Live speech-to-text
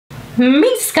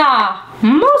Miska,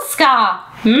 Muska,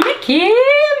 Mickey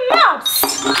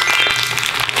Mouse. All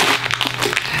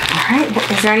right,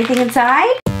 is there anything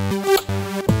inside?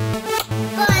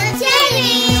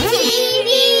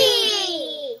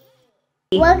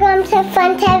 Welcome to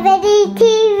Funtivity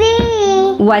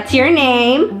TV. What's your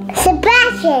name?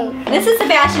 Sebastian. This is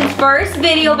Sebastian's first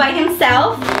video by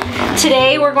himself.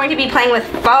 Today we're going to be playing with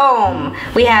foam.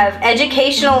 We have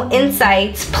Educational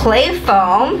Insights Play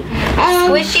Foam,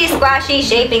 Squishy Splashy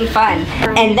Shaping Fun.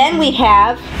 And then we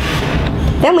have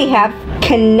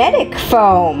Kinetic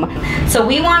Foam. So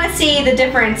we want to see the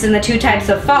difference in the two types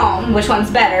of foam, which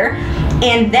one's better.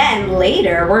 And then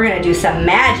later, we're going to do some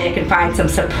magic and find some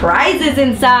surprises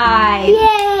inside.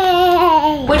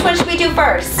 Yay! Which one should we do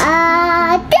first?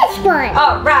 This one.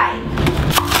 All right.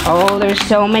 Oh, there's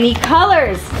so many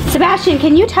colors. Sebastian,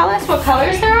 can you tell us what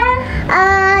colors there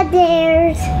are?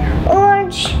 There's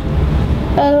orange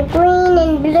and green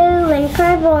and blue and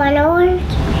purple and orange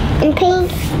and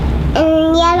pink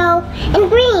and yellow and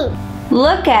green.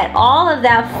 Look at all of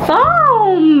that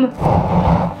foam.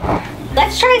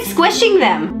 Let's try squishing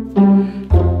them.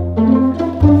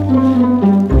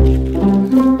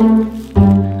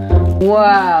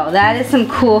 Whoa, that is some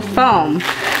cool foam.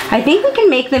 I think we can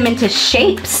make them into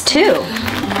shapes too.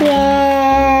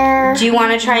 Yeah. Do you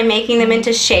want to try making them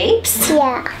into shapes?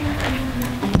 Yeah.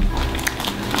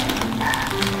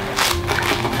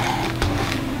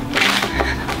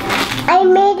 I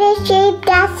made a shape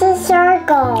that's a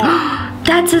circle.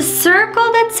 That's a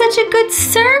circle? That's such a good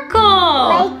circle.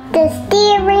 Like the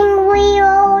steering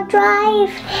wheel drive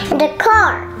and the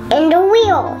car and the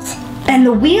wheels. And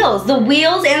the wheels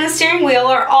and the steering wheel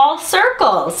are all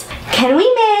circles. Can we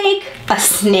make a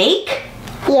snake?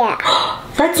 Yeah.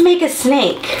 Let's make a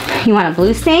snake. You want a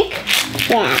blue snake?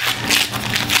 Yeah.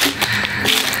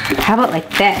 How about like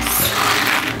this?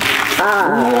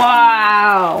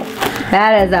 Wow.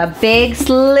 That is a big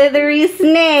slithery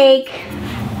snake.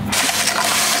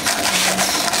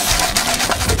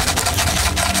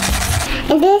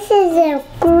 And this is a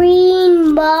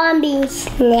green mommy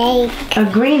snake. A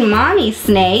green mommy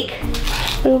snake?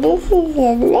 And this is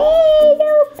a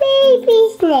little baby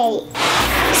snake.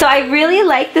 So I really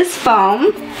like this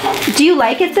foam. Do you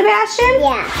like it, Sebastian?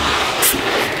 Yeah.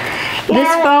 This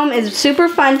foam is super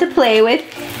fun to play with.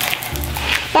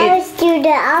 Let's do the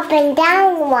up and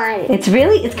down one. It's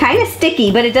kind of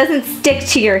sticky, but it doesn't stick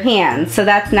to your hands, so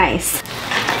that's nice.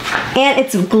 And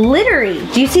it's glittery.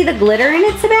 Do you see the glitter in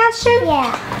it, Sebastian?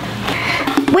 Yeah.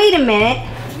 Wait a minute.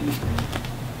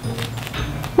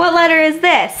 What letter is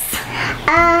this?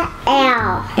 L.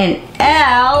 An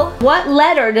L. What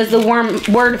letter does the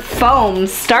word foam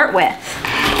start with?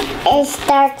 It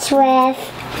starts with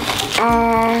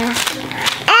F.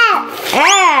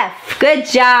 F. Good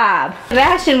job.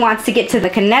 Sebastian wants to get to the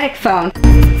kinetic foam.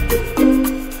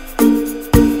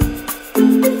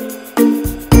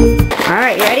 All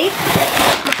right, you ready?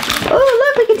 Oh,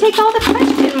 look, we can take all the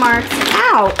question marks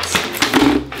out.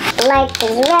 Like the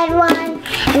red one,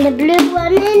 and the blue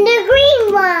one, and the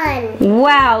green one.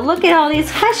 Wow, look at all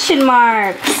these question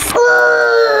marks.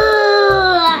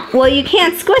 Ooh. Well, you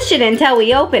can't squish it until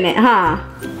we open it, huh?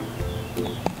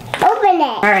 Open it.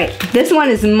 All right, this one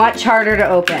is much harder to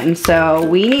open, so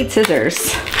we need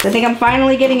scissors. I think I'm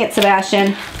finally getting it,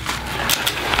 Sebastian.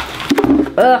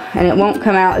 Ugh, and it won't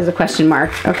come out as a question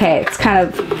mark. Okay, it's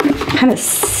kind of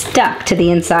stuck to the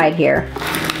inside here.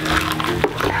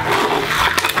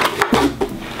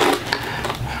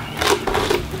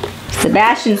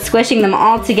 Sebastian's squishing them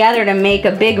all together to make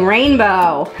a big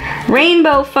rainbow.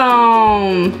 Rainbow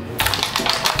foam.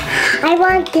 I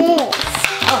want this.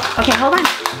 Oh, okay, hold on.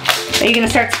 Are you gonna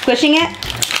start squishing it?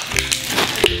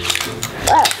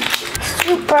 Oh,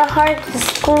 super hard to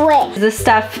squish. This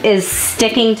stuff is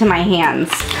sticking to my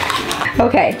hands.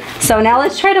 Okay, so now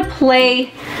let's try to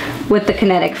play with the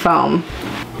kinetic foam.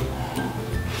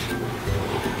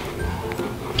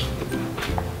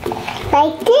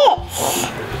 Like this.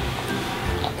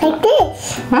 Like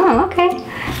this. Oh, okay.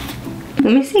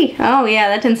 Let me see. Oh yeah,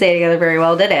 that didn't stay together very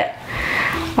well, did it?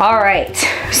 All right,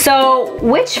 so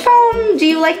which foam do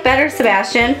you like better,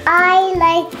 Sebastian? I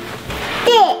like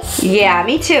this. Yeah,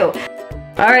 me too.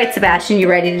 All right, Sebastian, you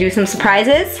ready to do some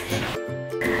surprises?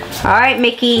 All right,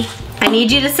 Mickey, I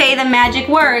need you to say the magic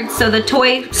words so the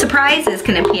toy surprises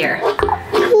can appear.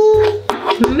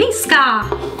 Miska,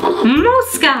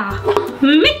 Muska,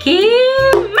 Mickey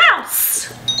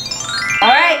Mouse. All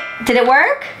right, did it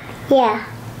work? Yeah.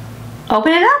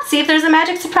 Open it up, see if there's a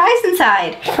magic surprise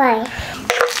inside. Fine.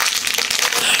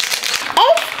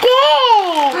 It's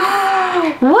this!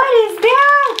 What is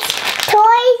that?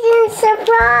 Toys and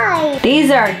surprise. These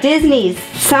are Disney's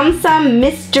Tsum Tsum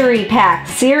Mystery Pack,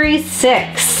 Series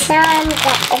 6. Now I'm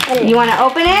gonna open it. You want to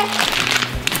open it?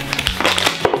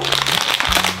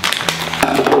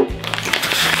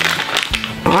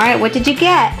 Alright, what did you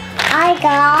get? I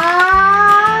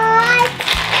got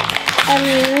a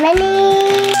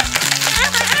mini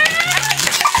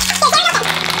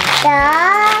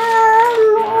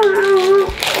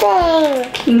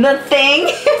thing. The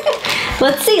thing?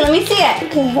 Let's see, let me see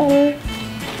it.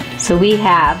 So we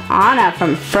have Anna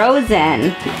from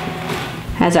Frozen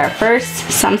as our first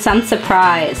Tsum Tsum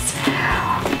surprise.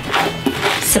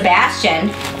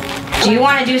 Sebastian, do you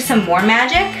want to do some more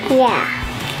magic? Yeah.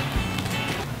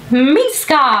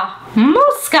 Miska,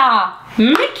 Muska,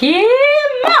 Mickey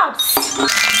Mouse.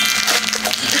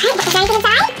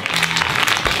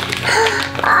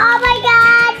 Oh my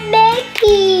God,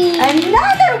 Mickey!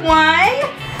 Another one.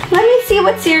 Let me see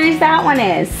what series that one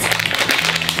is.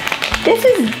 This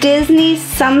is Disney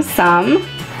Tsum Tsum,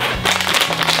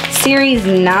 Series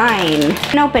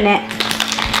 9. Open it.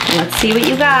 Let's see what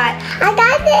you got. I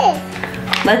got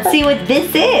this. Let's see what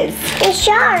this is. A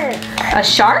shark. A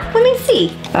shark? Let me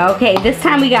see. Okay, this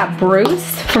time we got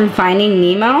Bruce from Finding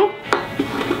Nemo.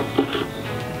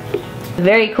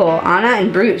 Very cool. Anna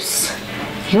and Bruce.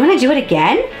 You want to do it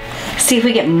again? See if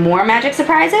we get more magic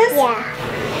surprises? Yeah.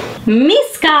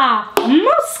 Miska,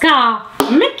 Muska,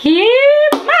 Mickey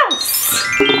Mouse.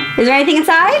 Is there anything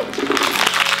inside?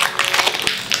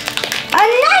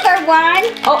 Another one.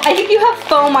 Oh, I think you have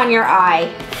foam on your eye.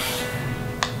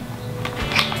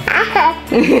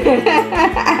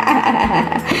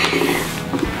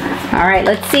 All right,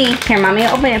 let's see. Here, Mommy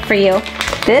will open it for you.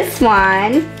 This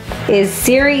one is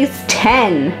Series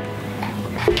 10.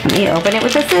 Let me open it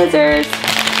with the scissors.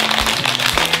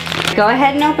 Go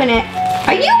ahead and open it.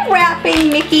 Are you wrapping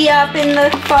Mickey up in the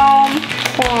foam?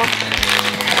 Yeah.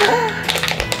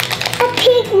 A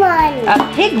pig one. A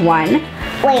pig one?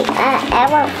 Wait, I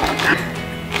won't.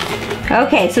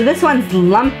 Okay, so this one's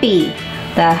Lumpy,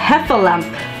 the Heffalump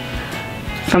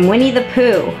from Winnie the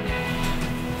Pooh.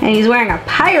 And he's wearing a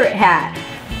pirate hat.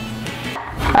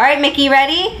 All right, Mickey,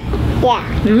 ready? Yeah.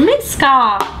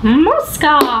 Miska,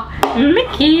 Muska,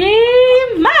 Mickey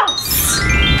Mouse.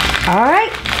 All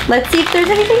right, let's see if there's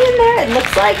anything in there. It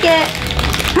looks like it.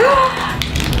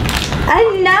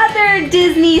 Another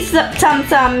Disney Tsum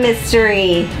Tsum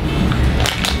mystery.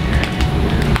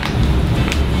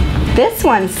 This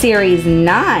one's Series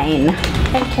 9.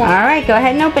 Okay. All right, go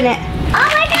ahead and open it. Oh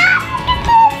my God! Look at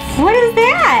this. What is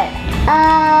that?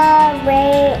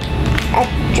 A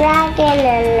dragon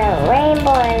and a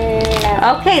rainbow and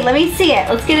a... Okay, let me see it.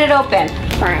 Let's get it open.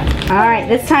 Fine. All right,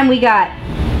 this time we got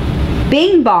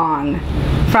Bing Bong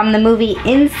from the movie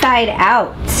Inside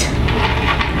Out.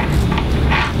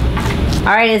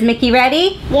 All right, is Mickey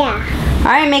ready? Yeah. All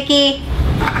right, Mickey.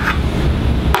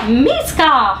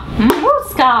 Miska,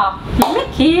 Muska,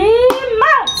 Mickey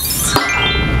Mouse.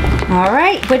 All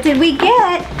right, what did we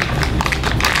get?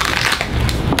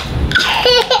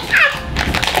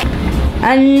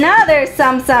 Another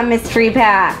Tsum Tsum mystery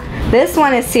pack. This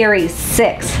one is Series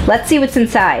 6. Let's see what's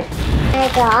inside. I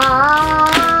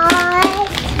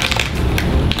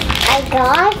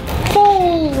got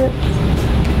things.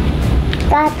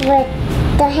 Got with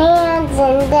the hands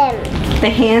and them. The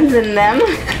hands in them.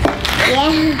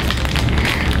 Yeah.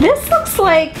 This looks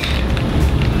like...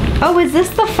 Oh, is this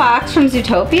the fox from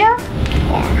Zootopia?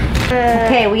 Yeah.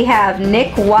 Okay, we have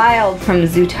Nick Wilde from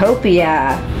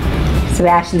Zootopia.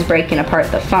 Sebastian's breaking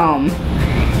apart the foam.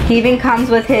 He even comes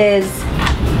with his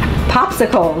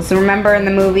popsicles. Remember in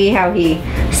the movie how he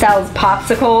sells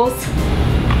popsicles?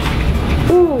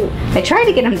 Ooh. I tried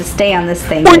to get him to stay on this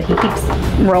thing, but he keeps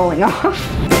rolling off.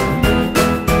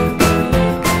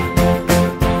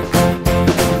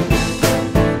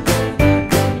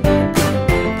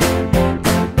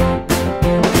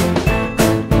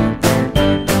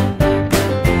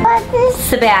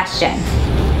 Sebastian,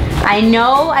 I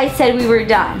know I said we were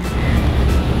done,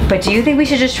 but do you think we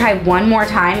should just try one more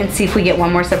time and see if we get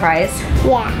one more surprise?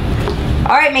 Yeah.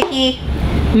 All right, Mickey.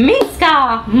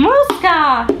 Miska,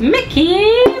 Muska, Mickey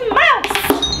Mouse.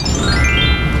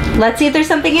 Let's see if there's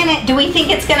something in it. Do we think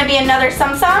it's gonna be another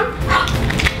Tsum Tsum?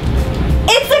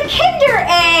 It's a Kinder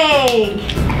Egg.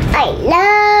 I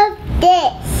love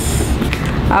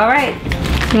this. All right,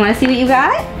 you wanna see what you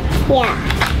got? Yeah.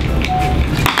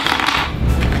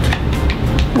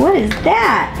 What is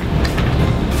that?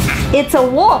 It's a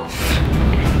wolf.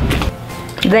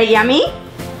 Is that yummy?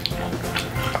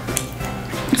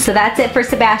 So that's it for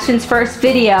Sebastian's first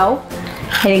video.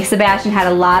 I think Sebastian had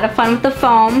a lot of fun with the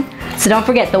foam. So don't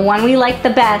forget, the one we liked the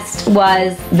best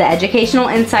was the Educational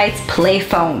Insights Play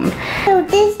Foam. So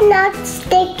this not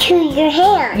stick to your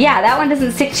hand. Yeah, that one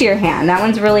doesn't stick to your hand. That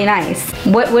one's really nice.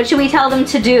 What should we tell them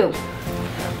to do?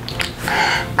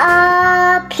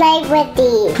 Play with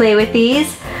these. Play with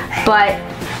these, but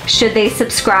should they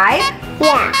subscribe?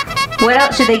 Yeah. What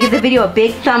else? Should they give the video a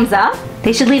big thumbs up?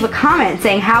 They should leave a comment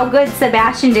saying how good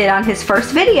Sebastian did on his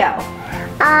first video.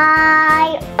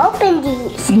 I opened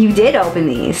these. You did open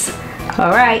these.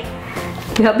 All right.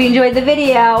 We hope you enjoyed the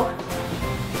video.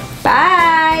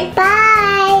 Bye. Bye.